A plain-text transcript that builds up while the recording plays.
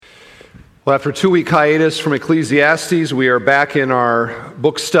Well, after a 2-week hiatus from Ecclesiastes, we are back in our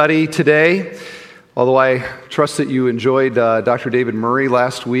book study today. Although I trust that you enjoyed Dr. David Murray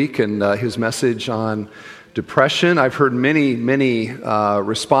last week and his message on depression. I've heard many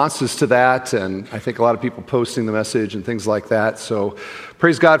responses to that, and I think a lot of people posting the message and things like that. So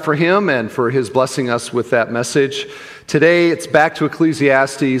praise God for him and for his blessing us with that message. Today, it's back to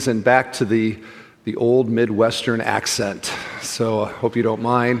Ecclesiastes and back to the old Midwestern accent. So I hope you don't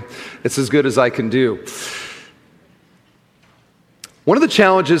mind. It's as good as I can do. One of the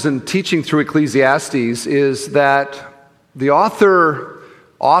challenges in teaching through Ecclesiastes is that the author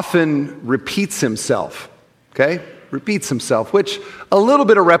often repeats himself, okay? Repeats himself, which a little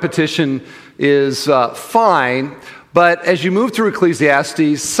bit of repetition is fine, but as you move through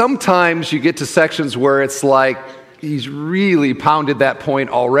Ecclesiastes, sometimes you get to sections where it's like he's really pounded that point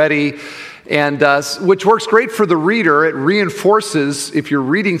already, and which works great for the reader. It reinforces if you're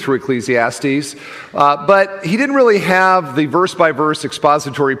reading through Ecclesiastes, but he didn't really have the verse-by-verse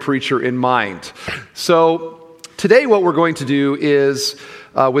expository preacher in mind. So today what we're going to do is,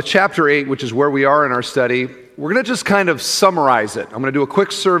 with chapter 8, which is where we are in our study, we're going to just kind of summarize it. I'm going to do a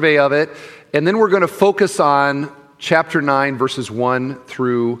quick survey of it, and then we're going to focus on chapter 9, verses 1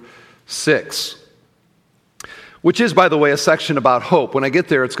 through 6. Which is, by the way, a section about hope. When I get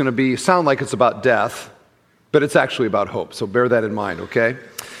there, it's going to sound like it's about death, but it's actually about hope. So bear that in mind, okay?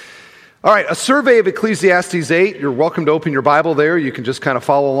 All right, a survey of Ecclesiastes 8. You're welcome to open your Bible there. You can just kind of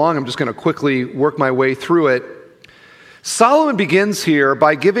follow along. I'm just going to quickly work my way through it. Solomon begins here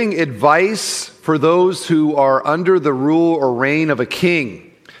by giving advice for those who are under the rule or reign of a king.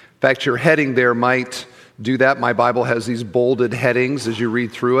 In fact, your heading there might do that. My Bible has these bolded headings as you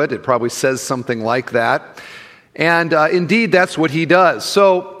read through it. It probably says something like that. And indeed, that's what he does.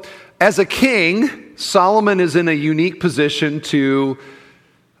 So, as a king, Solomon is in a unique position to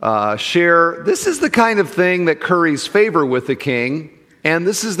share, this is the kind of thing that curries favor with the king, and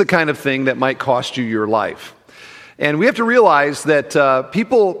this is the kind of thing that might cost you your life. And we have to realize that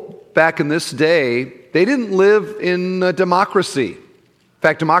people back in this day, they didn't live in a democracy. In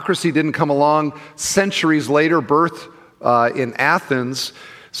fact, democracy didn't come along centuries later, birth in Athens.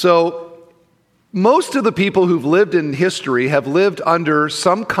 So, most of the people who've lived in history have lived under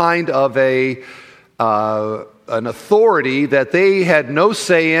some kind of an authority that they had no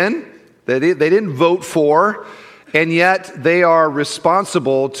say in, that they didn't vote for, and yet they are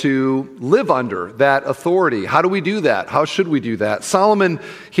responsible to live under that authority. How do we do that? How should we do that? Solomon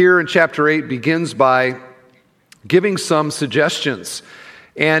here in chapter 8 begins by giving some suggestions.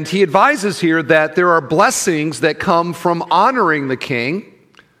 And he advises here that there are blessings that come from honoring the king.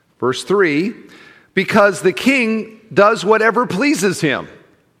 Verse 3, because the king does whatever pleases him.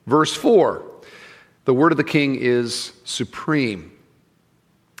 Verse 4, the word of the king is supreme.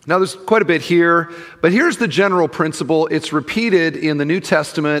 Now there's quite a bit here, but here's the general principle. It's repeated in the New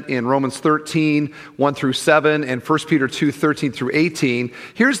Testament in Romans 13, 1 through 7, and 1 Peter 2, 13 through 18.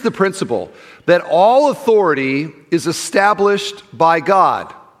 Here's the principle, that all authority is established by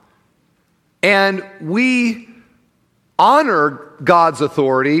God. And we honor God's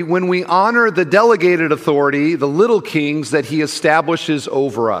authority when we honor the delegated authority, the little kings that he establishes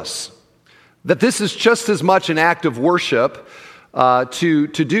over us. That this is just as much an act of worship to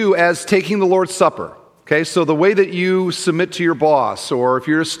do as taking the Lord's Supper. Okay, so the way that you submit to your boss, or if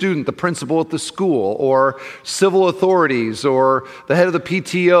you're a student, the principal at the school, or civil authorities, or the head of the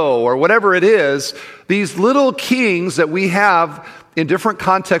PTO, or whatever it is, these little kings that we have in different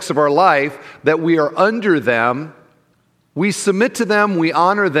contexts of our life, that we are under them, we submit to them, we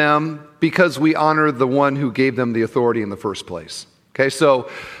honor them because we honor the one who gave them the authority in the first place. Okay, so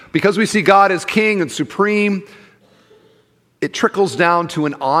because we see God as king and supreme, it trickles down to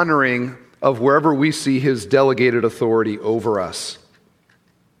an honoring of wherever we see his delegated authority over us.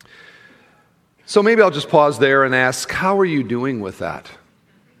 So maybe I'll just pause there and ask, how are you doing with that?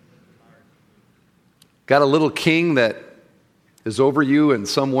 Got a little king that is over you in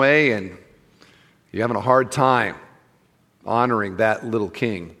some way and you're having a hard time honoring that little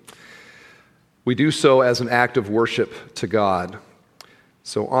king. We do so as an act of worship to God.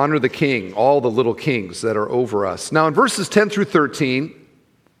 So honor the king, all the little kings that are over us. Now in verses 10 through 13,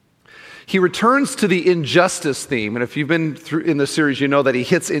 he returns to the injustice theme. And if you've been through in this series, you know that he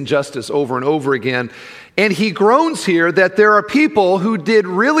hits injustice over and over again. And he groans here that there are people who did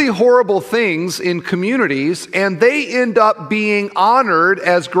really horrible things in communities, and they end up being honored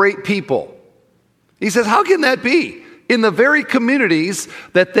as great people. He says, how can that be? In the very communities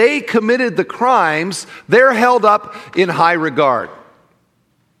that they committed the crimes, they're held up in high regard.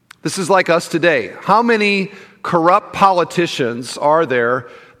 This is like us today. How many corrupt politicians are there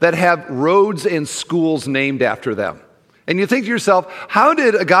that have roads and schools named after them. And you think to yourself, how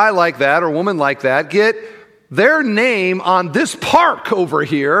did a guy like that or a woman like that get their name on this park over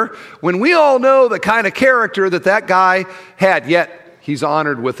here when we all know the kind of character that that guy had, yet he's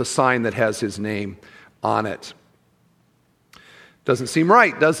honored with a sign that has his name on it? Doesn't seem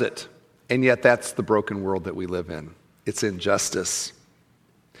right, does it? And yet that's the broken world that we live in. It's injustice.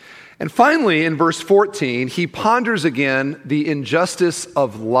 And finally, in verse 14, he ponders again the injustice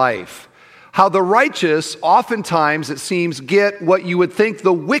of life. How the righteous, oftentimes it seems, get what you would think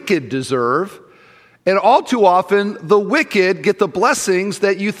the wicked deserve, and all too often the wicked get the blessings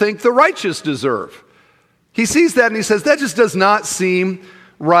that you think the righteous deserve. He sees that and he says, that just does not seem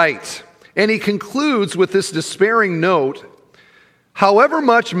right. And he concludes with this despairing note, however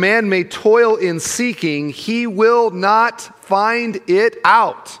much man may toil in seeking, he will not find it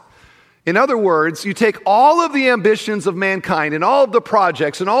out. In other words, you take all of the ambitions of mankind and all of the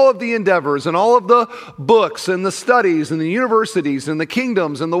projects and all of the endeavors and all of the books and the studies and the universities and the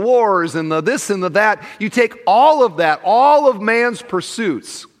kingdoms and the wars and the this and the that. You take all of that, all of man's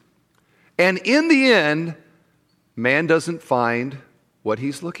pursuits, and in the end, man doesn't find what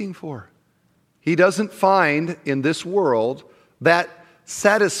he's looking for. He doesn't find in this world that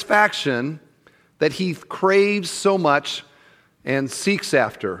satisfaction that he craves so much and seeks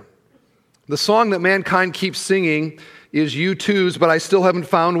after. The song that mankind keeps singing is U2's, but I still haven't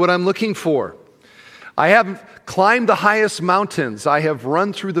found what I'm looking for. I have climbed the highest mountains. I have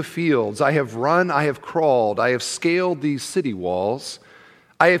run through the fields. I have run, I have crawled. I have scaled these city walls.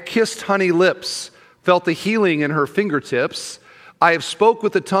 I have kissed honey lips, felt the healing in her fingertips. I have spoke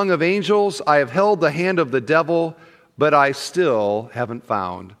with the tongue of angels. I have held the hand of the devil, but I still haven't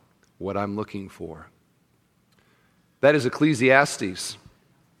found what I'm looking for. That is Ecclesiastes.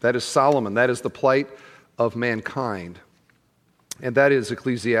 That is Solomon. That is the plight of mankind. And that is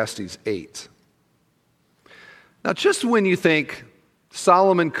Ecclesiastes 8. Now, just when you think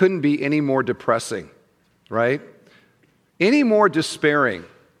Solomon couldn't be any more depressing, right? Any more despairing,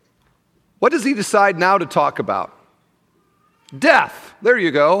 what does he decide now to talk about? Death. There you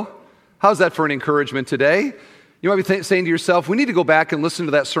go. How's that for an encouragement today? You might be saying to yourself, we need to go back and listen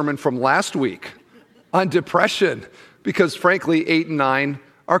to that sermon from last week on depression, because frankly, 8 and 9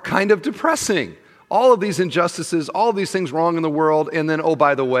 are kind of depressing. All of these injustices, all of these things wrong in the world, and then, oh,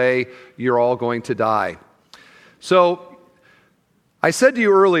 by the way, you're all going to die. So I said to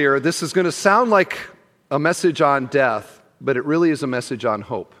you earlier, this is going to sound like a message on death, but it really is a message on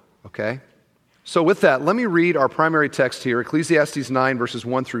hope, okay? So with that, let me read our primary text here, Ecclesiastes 9, verses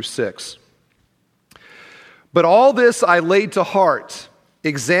 1 through 6. But all this I laid to heart,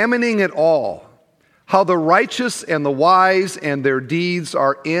 examining it all, how the righteous and the wise and their deeds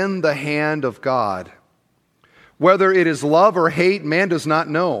are in the hand of God. Whether it is love or hate, man does not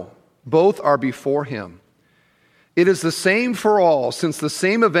know. Both are before him. It is the same for all, since the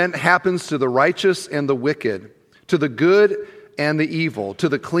same event happens to the righteous and the wicked, to the good and the evil, to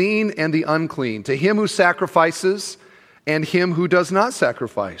the clean and the unclean, to him who sacrifices and him who does not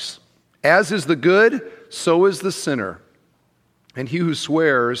sacrifice. As is the good, so is the sinner. And he who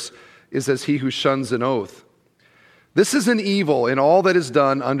swears is as he who shuns an oath. This is an evil in all that is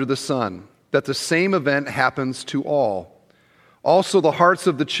done under the sun, that the same event happens to all. Also the hearts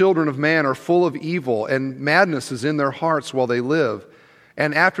of the children of man are full of evil, and madness is in their hearts while they live,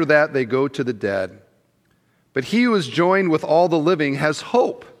 and after that they go to the dead. But he who is joined with all the living has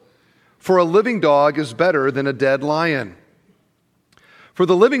hope, for a living dog is better than a dead lion. For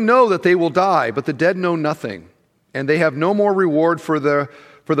the living know that they will die, but the dead know nothing, and they have no more reward, for the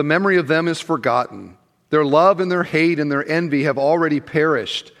memory of them is forgotten. Their love and their hate and their envy have already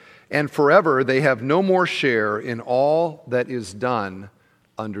perished, and forever they have no more share in all that is done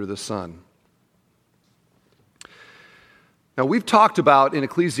under the sun. Now, we've talked about in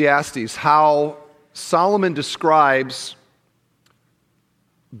Ecclesiastes how Solomon describes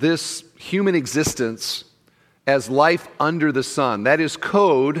this human existence as life under the sun. That is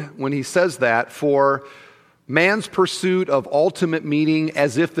code, when he says that, for man's pursuit of ultimate meaning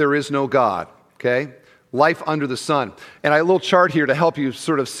as if there is no God, okay? Life under the sun. And I have a little chart here to help you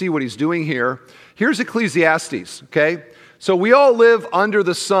sort of see what he's doing here. Here's Ecclesiastes, okay? So we all live under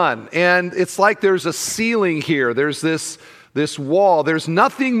the sun, and it's like there's a ceiling here. There's this wall. There's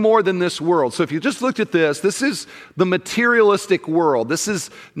nothing more than this world. So if you just looked at this is the materialistic world. This is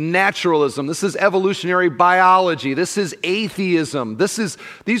naturalism. This is evolutionary biology. This is atheism.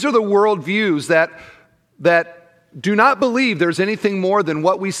 These are the worldviews that do not believe there's anything more than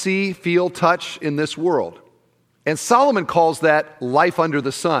what we see, feel, touch in this world. And Solomon calls that life under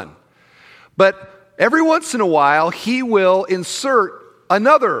the sun. But every once in a while, he will insert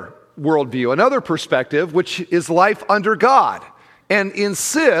another worldview, another perspective, which is life under God, and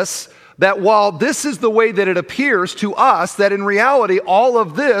insists that while this is the way that it appears to us, that in reality, all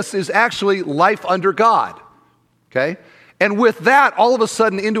of this is actually life under God. Okay? And with that, all of a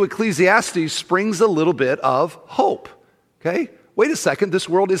sudden into Ecclesiastes springs a little bit of hope. Okay? Wait a second, this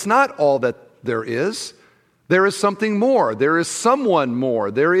world is not all that there is. There is something more. There is someone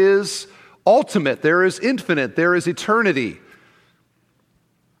more. There is ultimate. There is infinite. There is eternity.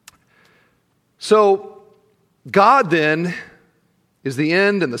 So, God then is the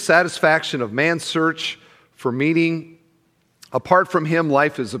end and the satisfaction of man's search for meaning. Apart from Him,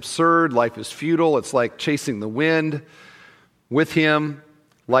 life is absurd, life is futile, it's like chasing the wind. With Him,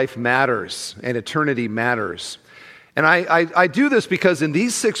 life matters, and eternity matters. And I do this because in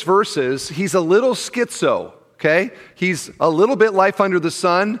these 6 verses, He's a little schizo, okay? He's a little bit life under the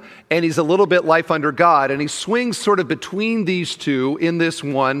sun, and He's a little bit life under God, and He swings sort of between these two in this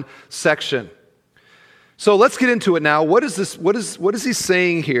one section. So let's get into it now. What is this? What is he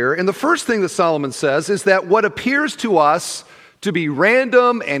saying here? And the first thing that Solomon says is that what appears to us to be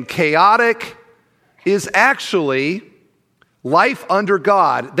random and chaotic is actually life under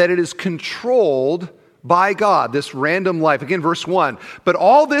God, that it is controlled by God, this random life. Again, verse 1, but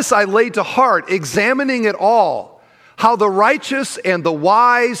all this I laid to heart, examining it all, how the righteous and the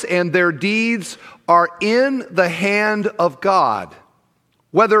wise and their deeds are in the hand of God.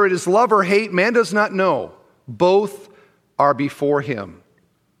 Whether it is love or hate, man does not know. Both are before Him.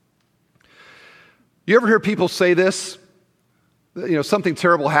 You ever hear people say this? You know, something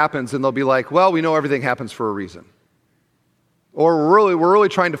terrible happens and they'll be like, well, we know everything happens for a reason. Or we're really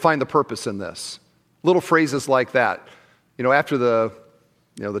trying to find the purpose in this. Little phrases like that. You know, after the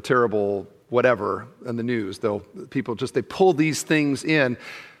terrible whatever in the news, people they pull these things in.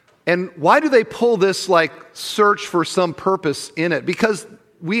 And why do they pull this search for some purpose in it? Because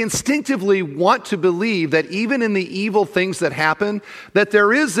we instinctively want to believe that even in the evil things that happen, that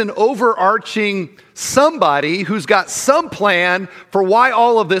there is an overarching somebody who's got some plan for why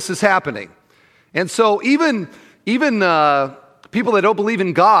all of this is happening. And so even people that don't believe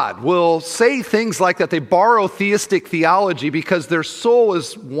in God will say things like that. They borrow theistic theology because their soul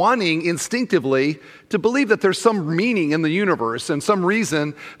is wanting instinctively to believe that there's some meaning in the universe and some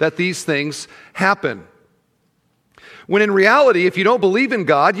reason that these things happen. When in reality, if you don't believe in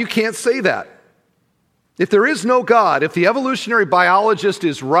God, you can't say that. If there is no God, if the evolutionary biologist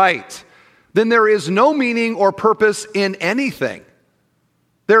is right, then there is no meaning or purpose in anything.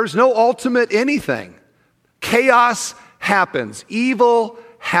 There is no ultimate anything. Chaos happens. Evil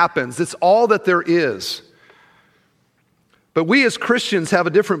happens. It's all that there is. But we as Christians have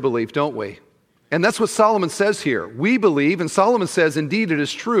a different belief, don't we? And that's what Solomon says here. We believe, and Solomon says, indeed it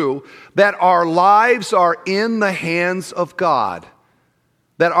is true, that our lives are in the hands of God.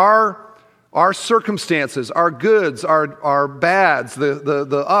 That our circumstances, our goods, our bads,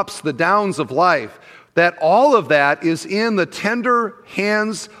 the ups, the downs of life, that all of that is in the tender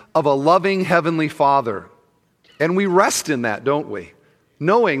hands of a loving Heavenly Father. And we rest in that, don't we?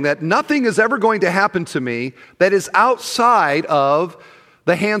 Knowing that nothing is ever going to happen to me that is outside of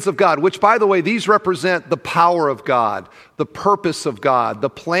the hands of God, which, by the way, these represent the power of God, the purpose of God,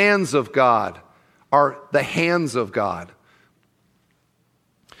 the plans of God are the hands of God.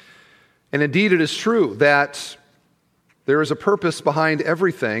 And indeed, it is true that there is a purpose behind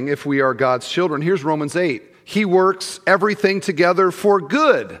everything if we are God's children. Here's Romans 8. He works everything together for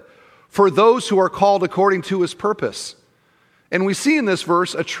good for those who are called according to His purpose. And we see in this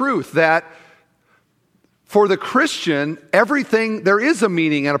verse a truth that for the Christian, everything, there is a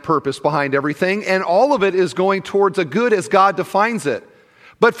meaning and a purpose behind everything, and all of it is going towards a good as God defines it.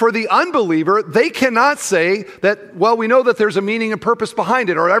 But for the unbeliever, they cannot say that, well, we know that there's a meaning and purpose behind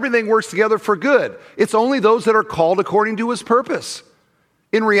it, or everything works together for good. It's only those that are called according to His purpose.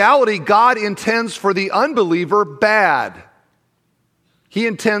 In reality, God intends for the unbeliever bad. He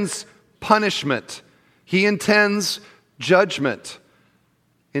intends punishment. He intends judgment.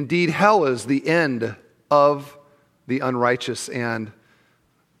 Indeed, hell is the end of the unrighteous and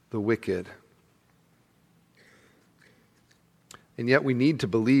the wicked. And yet we need to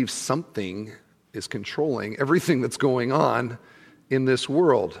believe something is controlling everything that's going on in this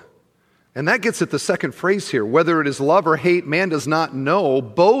world. And that gets at the second phrase here. Whether it is love or hate, man does not know.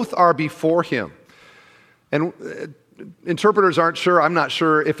 Both are before Him. And interpreters aren't sure. I'm not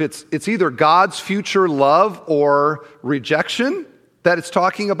sure if it's either God's future love or rejection that it's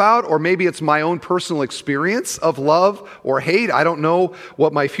talking about, or maybe it's my own personal experience of love or hate. I don't know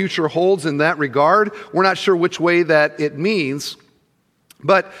what my future holds in that regard. We're not sure which way that it means.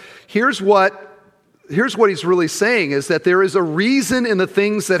 But here's what here's what he's really saying is that there is a reason in the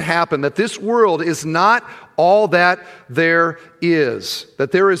things that happen, that this world is not all that there is,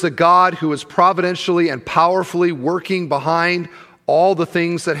 that there is a God who is providentially and powerfully working behind all the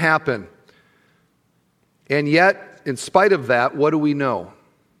things that happen. And yet, in spite of that, what do we know?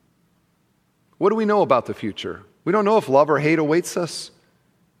 What do we know about the future? We don't know if love or hate awaits us.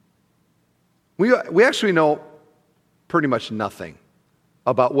 We actually know pretty much nothing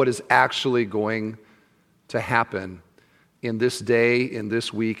about what is actually going to happen in this day, in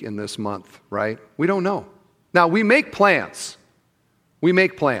this week, in this month, right? We don't know. Now, we make plans. We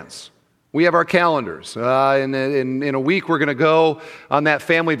make plans. We have our calendars. In a week, we're going to go on that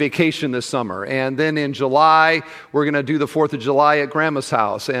family vacation this summer. And then in July, we're going to do the 4th of July at Grandma's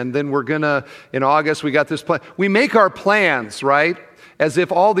house. And then we're going to, in August, we got this plan. We make our plans, right, as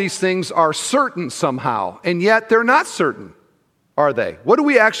if all these things are certain somehow. And yet, they're not certain, are they? What do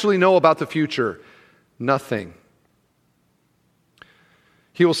we actually know about the future? Nothing.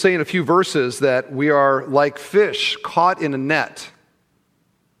 He will say in a few verses that we are like fish caught in a net.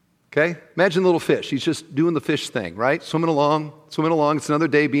 Okay? Imagine a little fish. He's just doing the fish thing, right? Swimming along. It's another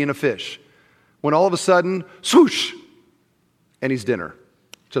day being a fish. When all of a sudden, swoosh, and he's dinner.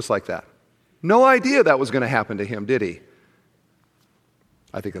 Just like that. No idea that was going to happen to him, did he?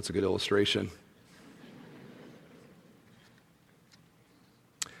 I think that's a good illustration.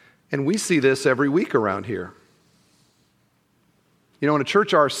 And we see this every week around here. You know, in a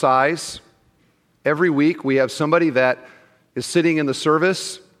church our size, every week we have somebody that is sitting in the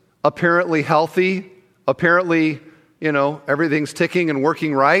service, apparently healthy, apparently, everything's ticking and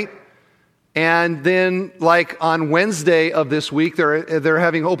working right. And then, like on Wednesday of this week, they're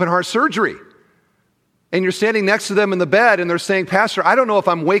having open heart surgery. And you're standing next to them in the bed and they're saying, Pastor, I don't know if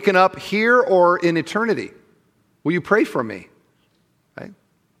I'm waking up here or in eternity. Will you pray for me? Right?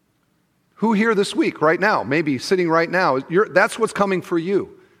 Who here this week, right now, maybe sitting right now, that's what's coming for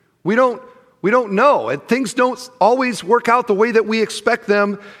you. We don't know. And things don't always work out the way that we expect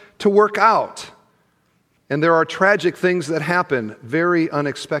them to work out. And there are tragic things that happen very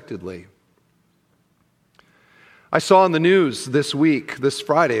unexpectedly. I saw in the news this week, this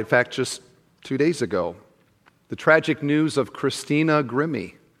Friday, in fact, just 2 days ago, the tragic news of Christina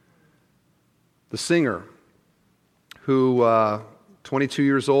Grimmie, the singer who, 22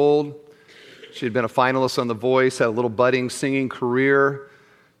 years old, she had been a finalist on The Voice, had a little budding singing career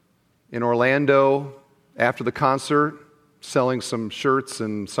in Orlando. After the concert, selling some shirts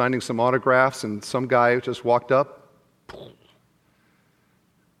and signing some autographs, and some guy just walked up,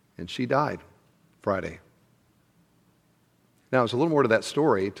 and she died Friday. Now, there's a little more to that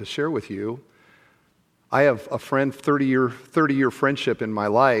story to share with you. I have a friend, 30-year friendship in my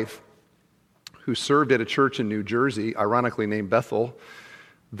life, who served at a church in New Jersey, ironically named Bethel,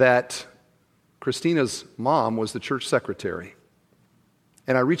 that Christina's mom was the church secretary.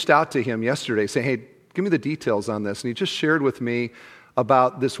 And I reached out to him yesterday saying, hey, give me the details on this. And he just shared with me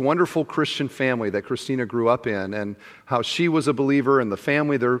about this wonderful Christian family that Christina grew up in and how she was a believer and the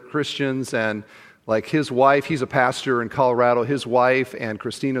family, they're Christians, and like his wife, he's a pastor in Colorado, his wife and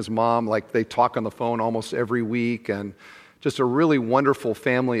Christina's mom, like they talk on the phone almost every week, and just a really wonderful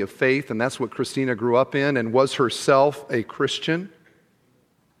family of faith, and that's what Christina grew up in and was herself a Christian.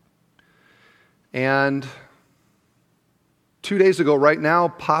 And 2 days ago, right now,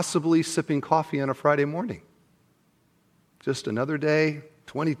 possibly sipping coffee on a Friday morning. Just another day,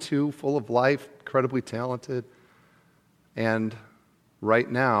 22, full of life, incredibly talented. And right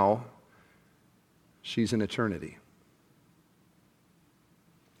now, she's in eternity.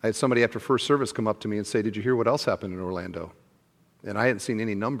 I had somebody after first service come up to me and say, did you hear what else happened in Orlando? And I hadn't seen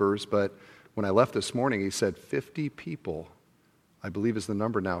any numbers, but when I left this morning, he said 50 people, I believe is the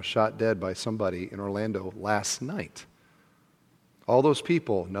number now, shot dead by somebody in Orlando last night. All those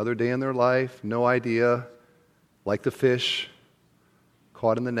people, another day in their life, no idea, like the fish,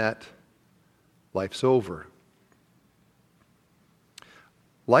 caught in the net, life's over.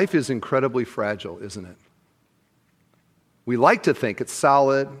 Life is incredibly fragile, isn't it? We like to think it's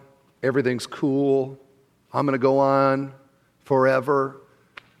solid, everything's cool, I'm going to go on forever,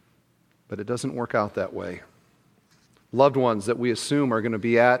 but it doesn't work out that way. Loved ones that we assume are going to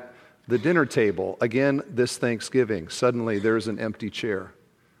be at the dinner table again this Thanksgiving, suddenly there's an empty chair.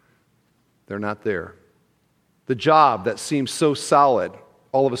 They're not there. The job that seems so solid,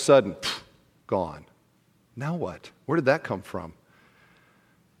 all of a sudden, gone. Now what? Where did that come from?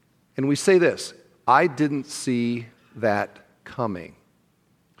 And we say this, I didn't see that coming.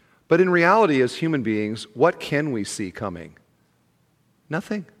 But in reality, as human beings, what can we see coming?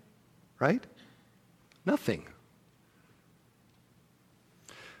 Nothing, right? Nothing.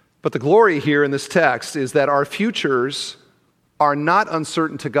 But the glory here in this text is that our futures are not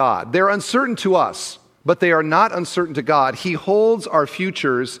uncertain to God. They're uncertain to us, but they are not uncertain to God. He holds our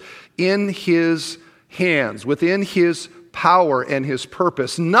futures in His hands, within His power and His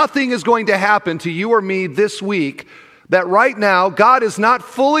purpose. Nothing is going to happen to you or me this week that right now God is not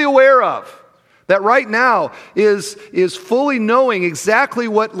fully aware of. That right now is fully knowing exactly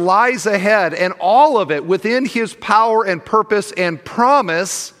what lies ahead, and all of it within His power and purpose and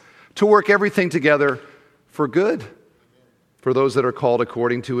promise to work everything together for good, for those that are called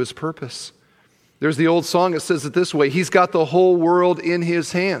according to His purpose. There's the old song that says it this way: He's got the whole world in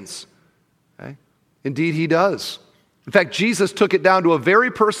His hands. Okay? Indeed, He does. In fact, Jesus took it down to a very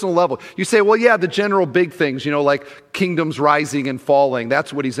personal level. You say, well, yeah, the general big things, like kingdoms rising and falling,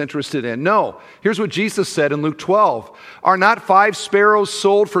 that's what He's interested in. No. Here's what Jesus said in Luke 12. Are not 5 sparrows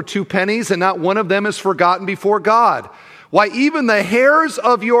sold for 2 pennies, and not one of them is forgotten before God? Why, even the hairs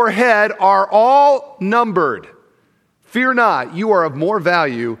of your head are all numbered. Fear not, you are of more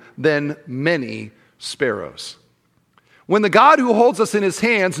value than many sparrows. When the God who holds us in His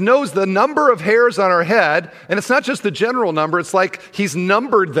hands knows the number of hairs on our head, and it's not just the general number, it's like He's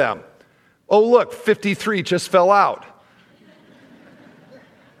numbered them. Oh, look, 53 just fell out.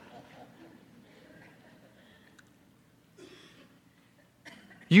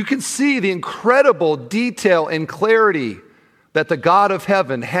 You can see the incredible detail and clarity that the God of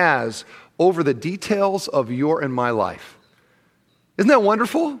heaven has over the details of your and my life. Isn't that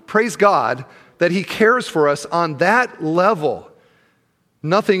wonderful? Praise God that He cares for us on that level.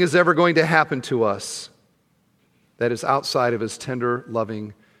 Nothing is ever going to happen to us that is outside of His tender,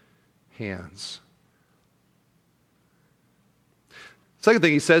 loving hands. Second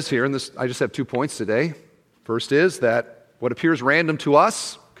thing He says here, and I just have 2 points today. First is that what appears random to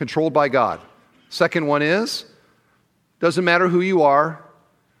us, controlled by God. Second one is, doesn't matter who you are,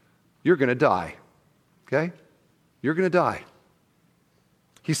 you're going to die. Okay? You're going to die.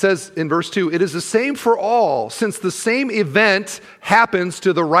 He says in verse 2, it is the same for all, since the same event happens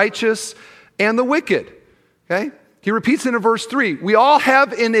to the righteous and the wicked. Okay? He repeats it in verse 3. We all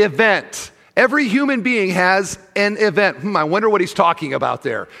have an event. Every human being has an event. I wonder what he's talking about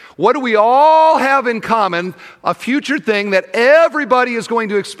there. What do we all have in common? A future thing that everybody is going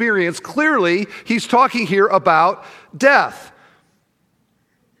to experience. Clearly, he's talking here about death.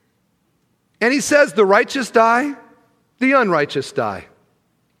 And he says the righteous die, the unrighteous die.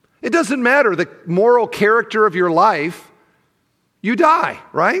 It doesn't matter the moral character of your life, you die,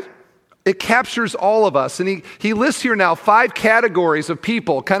 right? It captures all of us. And he lists here now 5 categories of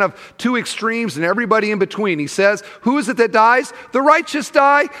people, kind of 2 extremes and everybody in between. He says, who is it that dies? The righteous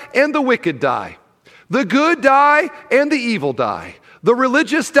die and the wicked die. The good die and the evil die. The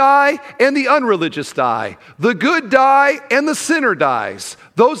religious die and the unreligious die. The good die and the sinner dies.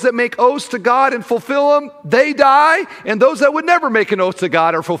 Those that make oaths to God and fulfill them, they die. And those that would never make an oath to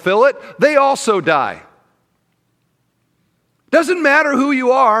God or fulfill it, they also die. Doesn't matter who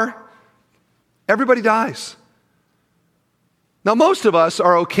you are, everybody dies. Now, most of us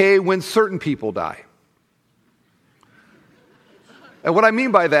are okay when certain people die. And what I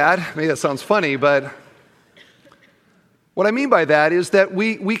mean by that, maybe that sounds funny, but what I mean by that is that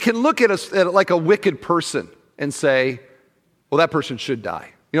we can look at like a wicked person and say, well, that person should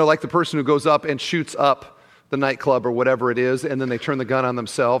die. Like the person who goes up and shoots up the nightclub or whatever it is, and then they turn the gun on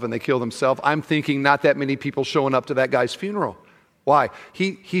themselves and they kill themselves. I'm thinking not that many people showing up to that guy's funeral. Why?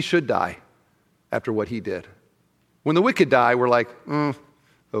 He should die after what he did. When the wicked die, we're like,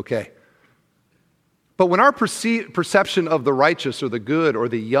 okay. But when our perception of the righteous or the good or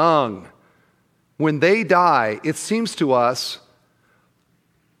the young, when they die, it seems to us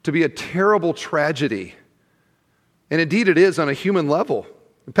to be a terrible tragedy. And indeed it is on a human level.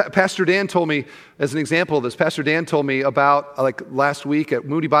 Pastor Dan told me, as an example of this, Pastor Dan told me about, last week at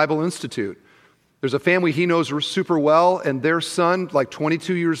Moody Bible Institute. There's a family he knows super well, and their son,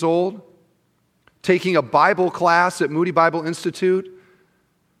 22 years old, taking a Bible class at Moody Bible Institute,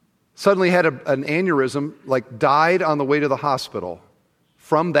 suddenly had an aneurysm, died on the way to the hospital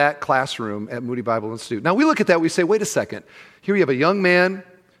from that classroom at Moody Bible Institute. Now we look at that, we say, wait a second. Here you have a young man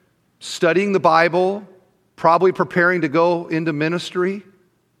studying the Bible, probably preparing to go into ministry.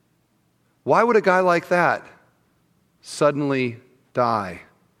 Why would a guy like that suddenly die?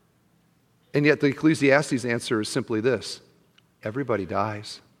 And yet the Ecclesiastes answer is simply this: everybody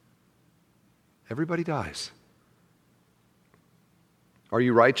dies. Everybody dies. Are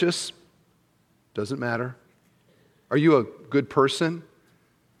you righteous? Doesn't matter. Are you a good person?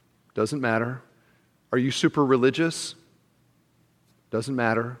 Doesn't matter. Are you super religious? Doesn't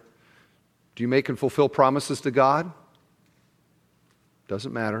matter. Do you make and fulfill promises to God?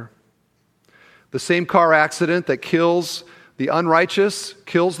 Doesn't matter. The same car accident that kills the unrighteous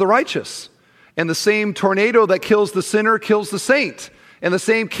kills the righteous. And the same tornado that kills the sinner kills the saint. And the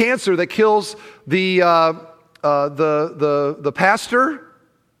same cancer that kills the pastor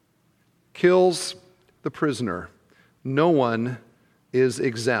kills the prisoner. No one is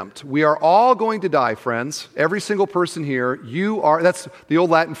exempt. We are all going to die, friends. Every single person here, that's the old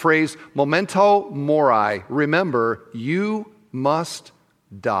Latin phrase, memento mori. Remember, you must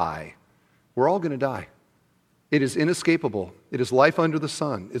die. We're all going to die. It is inescapable. It is life under the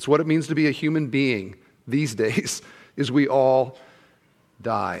sun. It's what it means to be a human being these days, is we all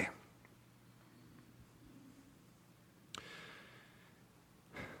die.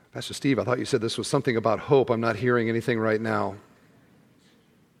 Pastor Steve, I thought you said this was something about hope. I'm not hearing anything right now.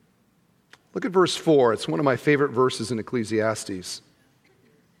 Look at verse 4. It's one of my favorite verses in Ecclesiastes.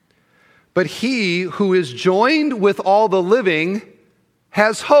 But he who is joined with all the living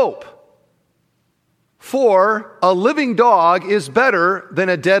has hope. For a living dog is better than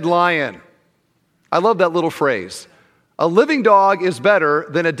a dead lion. I love that little phrase. A living dog is better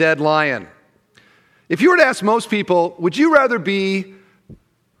than a dead lion. If you were to ask most people, would you rather be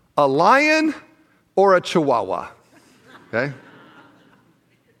a lion or a chihuahua? Okay?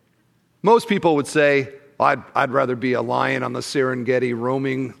 Most people would say, I'd rather be a lion on the Serengeti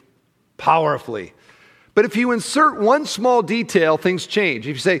roaming powerfully. But if you insert one small detail, things change.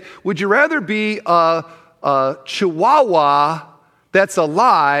 If you say, would you rather be a chihuahua that's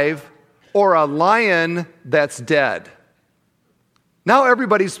alive or a lion that's dead? Now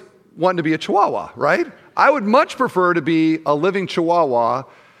everybody's wanting to be a chihuahua, right? I would much prefer to be a living chihuahua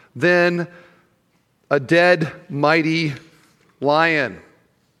than a dead, mighty lion.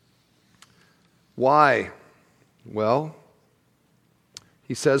 Why? Well,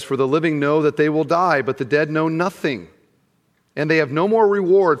 he says, for the living know that they will die, but the dead know nothing. And they have no more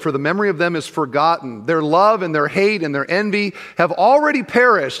reward, for the memory of them is forgotten. Their love and their hate and their envy have already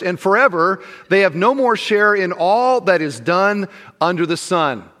perished, and forever they have no more share in all that is done under the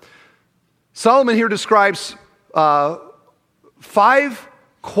sun. Solomon here describes 5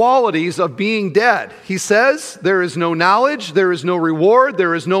 qualities of being dead. He says, there is no knowledge, there is no reward,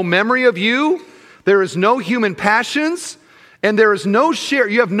 there is no memory of you, there is no human passions, and there is no share.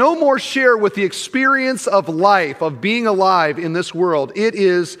 You have no more share with the experience of life, of being alive in this world. It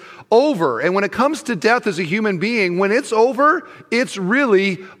is over. And when it comes to death as a human being, when it's over, it's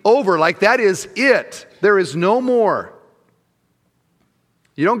really over. Like that is it. There is no more.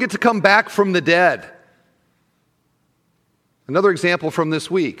 You don't get to come back from the dead. Another example from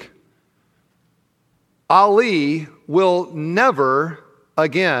this week. Ali will never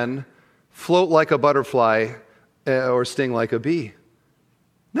again float like a butterfly or sting like a bee.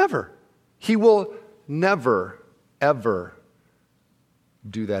 Never. He will never, ever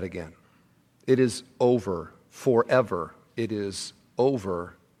do that again. It is over forever. It is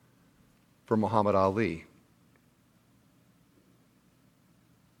over for Muhammad Ali.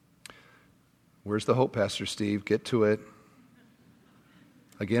 Where's the hope, Pastor Steve? Get to it.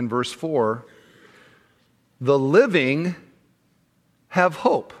 Again, verse 4. The living have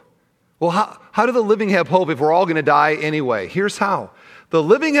hope. Well, how do the living have hope if we're all going to die anyway? Here's how. The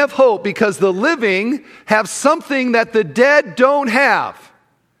living have hope because the living have something that the dead don't have.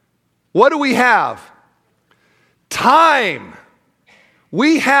 What do we have? Time.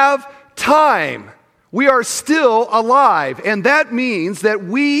 We have time. We are still alive. And that means that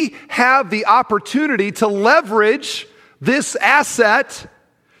we have the opportunity to leverage this asset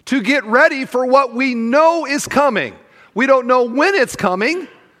to get ready for what we know is coming. We don't know when it's coming.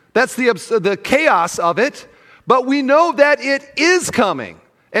 That's the chaos of it. But we know that it is coming.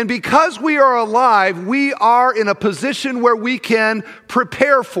 And because we are alive, we are in a position where we can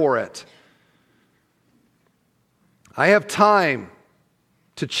prepare for it. I have time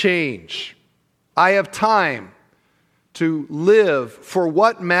to change. I have time to live for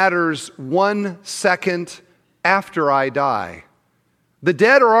what matters 1 second after I die. The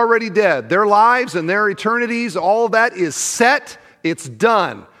dead are already dead. Their lives and their eternities, all of that is set. It's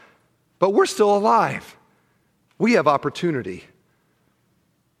done. But we're still alive. We have opportunity.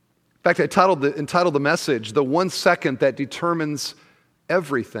 In fact, I entitled the message, The 1 Second That Determines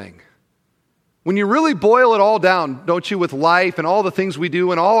Everything. When you really boil it all down, don't you, with life and all the things we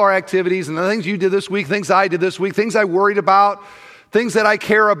do and all our activities and the things you did this week, things I did this week, things I worried about, things that I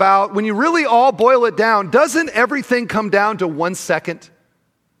care about, when you really all boil it down, doesn't everything come down to 1 second?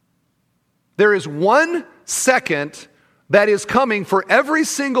 There is 1 second that is coming for every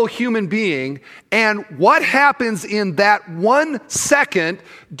single human being, and what happens in that 1 second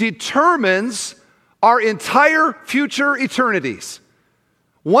determines our entire future eternities.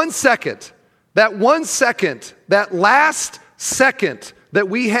 1 second, that last second that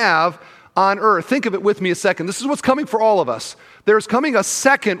we have on earth. Think of it with me a second. This is what's coming for all of us. There's coming a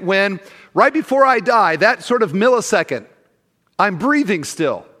second when, right before I die, that sort of millisecond, I'm breathing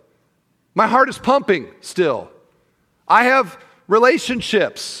still. My heart is pumping still. I have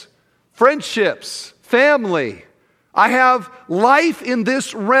relationships, friendships, family. I have life in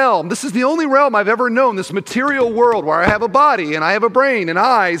this realm. This is the only realm I've ever known, this material world where I have a body and I have a brain and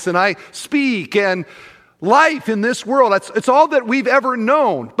eyes and I speak and life in this world. It's all that we've ever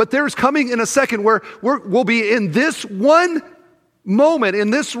known. But there's coming in a second where we'll be in this one moment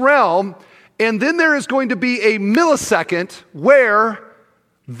in this realm, and then there is going to be a millisecond where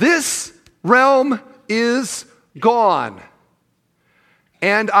this realm is gone.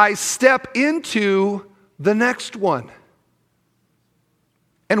 And I step into the next one.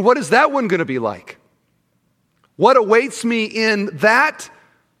 And what is that one going to be like? What awaits me in that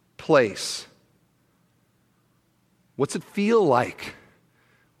place? What's it feel like?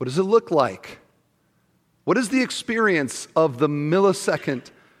 What does it look like? What is the experience of the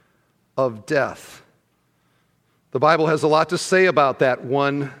millisecond of death? The Bible has a lot to say about that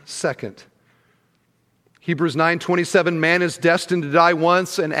 1 second. Hebrews 9:27, man is destined to die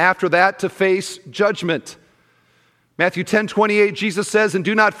once, and after that to face judgment. Matthew 10:28, Jesus says, and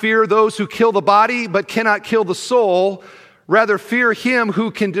do not fear those who kill the body, but cannot kill the soul. Rather fear him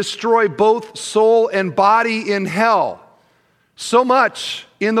who can destroy both soul and body in hell. So much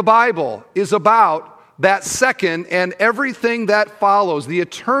in the Bible is about that second and everything that follows, the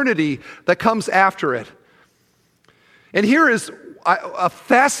eternity that comes after it. And here is a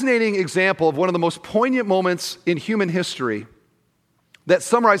fascinating example of one of the most poignant moments in human history that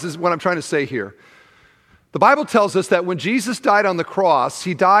summarizes what I'm trying to say here. The Bible tells us that when Jesus died on the cross,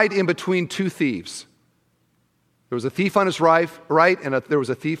 he died in between two thieves. There was a thief on his right and there was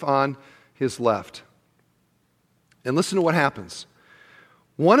a thief on his left. And listen to what happens.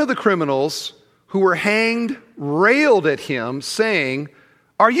 One of the criminals who were hanged railed at him, saying,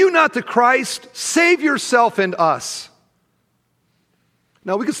 "Are you not the Christ? Save yourself and us."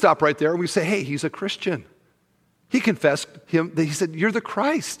 Now, we could stop right there and we say, hey, he's a Christian. He confessed him. He said, "You're the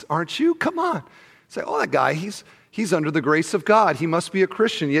Christ, aren't you? Come on." Say, "Oh, that guy, he's under the grace of God. He must be a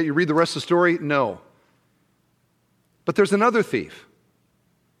Christian." Yet you read the rest of the story, no. But there's another thief.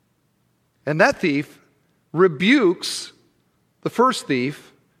 And that thief rebukes the first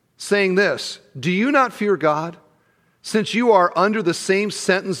thief, saying this, "Do you not fear God, since you are under the same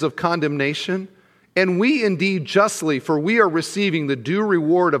sentence of condemnation? And we indeed justly, for we are receiving the due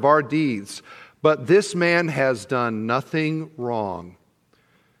reward of our deeds. But this man has done nothing wrong."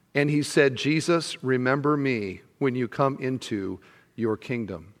 And he said, "Jesus, remember me when you come into your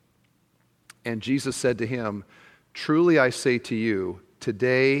kingdom." And Jesus said to him, "Truly I say to you,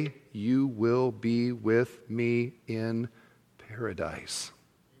 today you will be with me in paradise."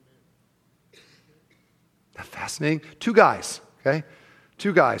 Isn't that fascinating? Two guys, okay?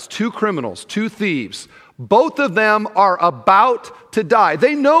 Two guys, two criminals, two thieves. Both of them are about to die.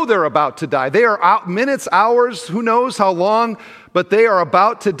 They know they're about to die. They are out minutes, hours, who knows how long, but they are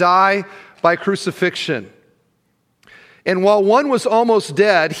about to die by crucifixion. And while one was almost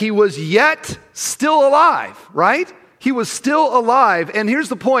dead, he was yet still alive, right? He was still alive. And here's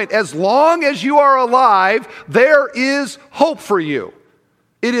the point. As long as you are alive, there is hope for you.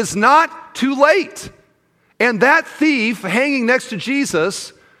 It is not too late. And that thief hanging next to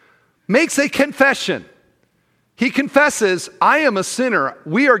Jesus makes a confession. He confesses, "I am a sinner.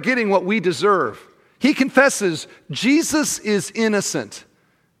 We are getting what we deserve." He confesses, Jesus is innocent.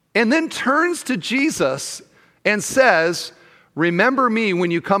 And then turns to Jesus and says, "Remember me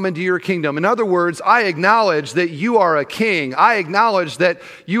when you come into your kingdom." In other words, I acknowledge that you are a king. I acknowledge that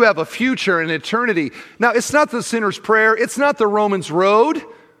you have a future and eternity. Now, it's not the sinner's prayer. It's not the Romans road.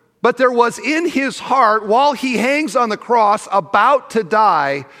 But there was in his heart, while he hangs on the cross, about to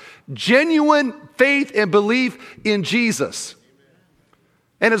die, genuine faith and belief in Jesus.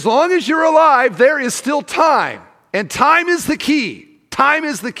 And as long as you're alive, there is still time. And time is the key. Time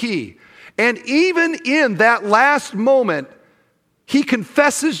is the key. And even in that last moment, he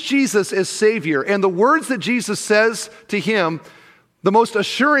confesses Jesus as Savior. And the words that Jesus says to him, the most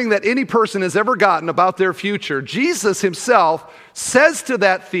assuring that any person has ever gotten about their future, Jesus himself says to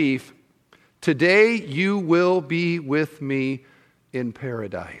that thief, "Today you will be with me in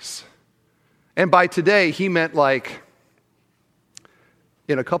paradise." And by today, he meant like,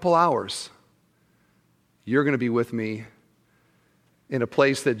 in a couple hours, you're going to be with me in a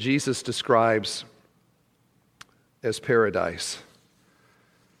place that Jesus describes as paradise.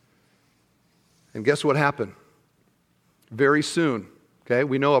 And guess what happened? Very soon, Okay,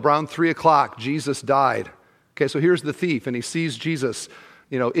 we know around 3 o'clock, Jesus died. Okay, so here's the thief, and he sees Jesus.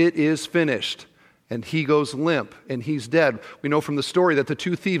 It is finished. And he goes limp, and he's dead. We know from the story that the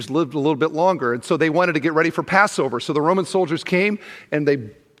two thieves lived a little bit longer, and so they wanted to get ready for Passover. So the Roman soldiers came, and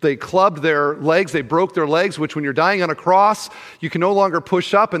they clubbed their legs, they broke their legs, which when you're dying on a cross, you can no longer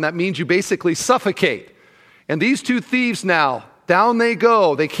push up, and that means you basically suffocate. And these two thieves now, down they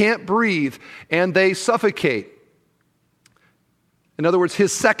go, they can't breathe, and they suffocate. In other words,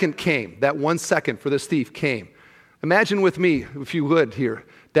 his second came. That 1 second for this thief came. Imagine with me, if you would, here.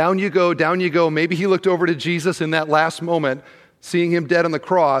 Down you go, down you go. Maybe he looked over to Jesus in that last moment, seeing him dead on the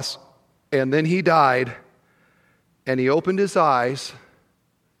cross, and then he died, and he opened his eyes,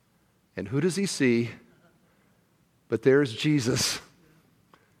 and who does he see? But there's Jesus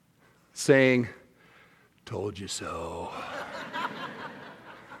saying, "Told you so."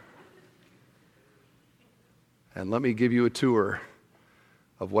 And let me give you a tour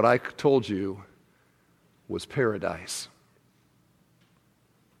of what I told you was paradise.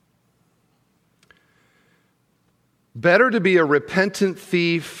 Better to be a repentant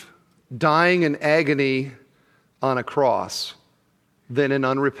thief dying in agony on a cross than an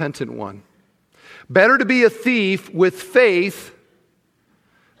unrepentant one. Better to be a thief with faith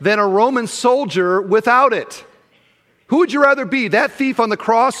than a Roman soldier without it. Who would you rather be, that thief on the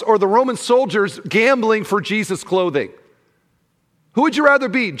cross or the Roman soldiers gambling for Jesus' clothing? Who would you rather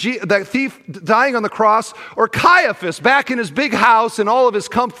be, that thief dying on the cross, or Caiaphas back in his big house in all of his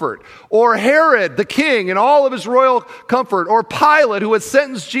comfort, or Herod the king in all of his royal comfort, or Pilate who had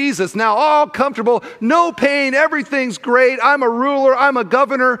sentenced Jesus, now all comfortable, no pain, everything's great, I'm a ruler, I'm a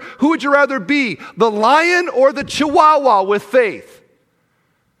governor. Who would you rather be, the lion or the chihuahua with faith?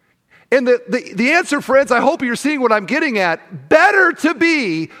 And the answer, friends, I hope you're seeing what I'm getting at. Better to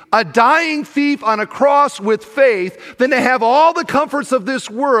be a dying thief on a cross with faith than to have all the comforts of this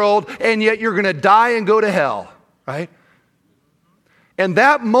world and yet you're going to die and go to hell, right? And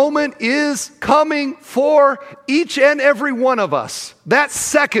that moment is coming for each and every one of us. That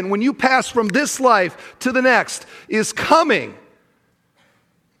second when you pass from this life to the next is coming.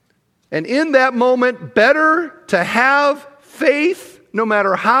 And in that moment, better to have faith, no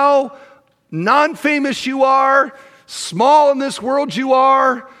matter how non-famous you are, small in this world you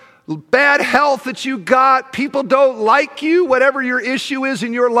are, bad health that you got, people don't like you, whatever your issue is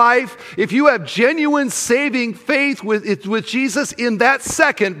in your life, if you have genuine saving faith with Jesus in that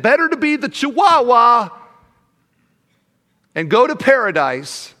second, better to be the chihuahua and go to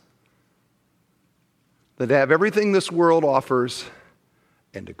paradise than to have everything this world offers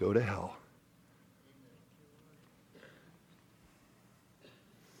and to go to hell.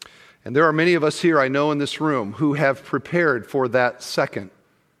 And there are many of us here, I know in this room, who have prepared for that second.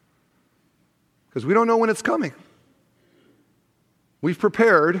 Because we don't know when it's coming. We've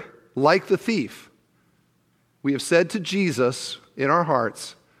prepared like the thief. We have said to Jesus in our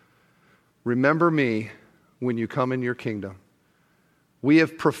hearts, "Remember me when you come in your kingdom." We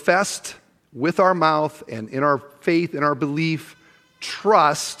have professed with our mouth and in our faith, in our belief,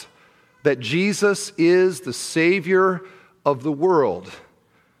 trust that Jesus is the Savior of the world.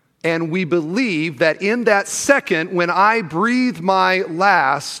 And we believe that in that second, when I breathe my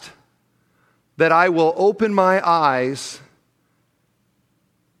last, that I will open my eyes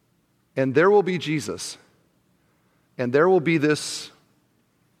and there will be Jesus. And there will be this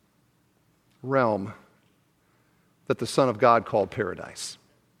realm that the Son of God called paradise.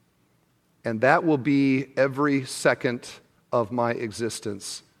 And that will be every second of my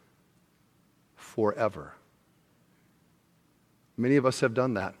existence forever. Many of us have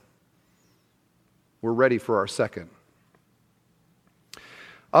done that. We're ready for our second.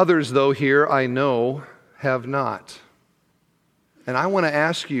 Others, though, here I know have not. And I want to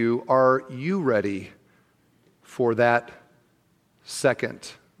ask you, are you ready for that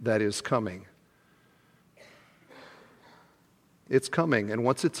second that is coming? It's coming, and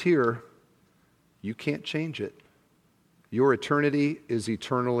once it's here, you can't change it. Your eternity is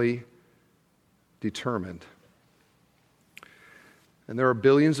eternally determined. And there are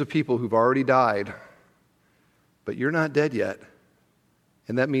billions of people who've already died, but you're not dead yet.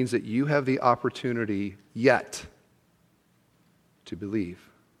 And that means that you have the opportunity yet to believe,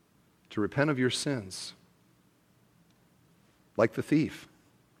 to repent of your sins. Like the thief,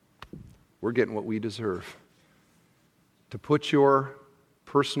 we're getting what we deserve. To put your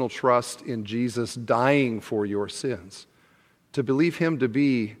personal trust in Jesus dying for your sins. To believe him to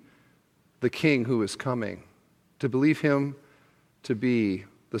be the King who is coming. To believe him to be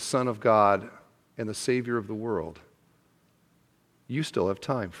the Son of God and the Savior of the world. You still have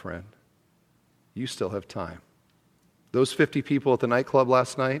time, friend. You still have time. Those 50 people at the nightclub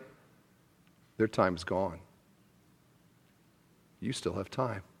last night, their time's gone. You still have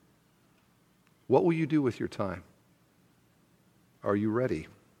time. What will you do with your time? Are you ready?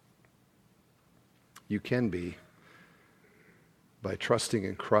 You can be by trusting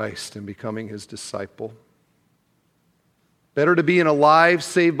in Christ and becoming his disciple. Better to be an alive,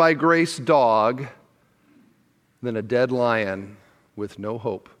 saved by grace dog than a dead lion with no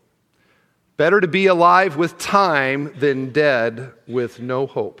hope. Better to be alive with time than dead with no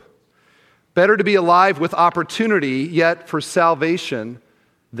hope. Better to be alive with opportunity, yet for salvation,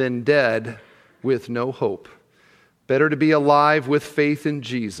 than dead with no hope. Better to be alive with faith in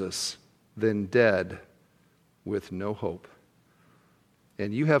Jesus than dead with no hope.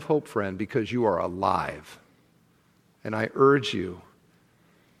 And you have hope, friend, because you are alive. And I urge you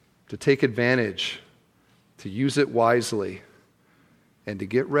to take advantage, to use it wisely, and to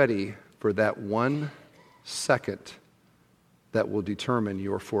get ready for that 1 second that will determine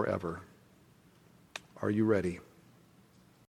your forever. Are you ready?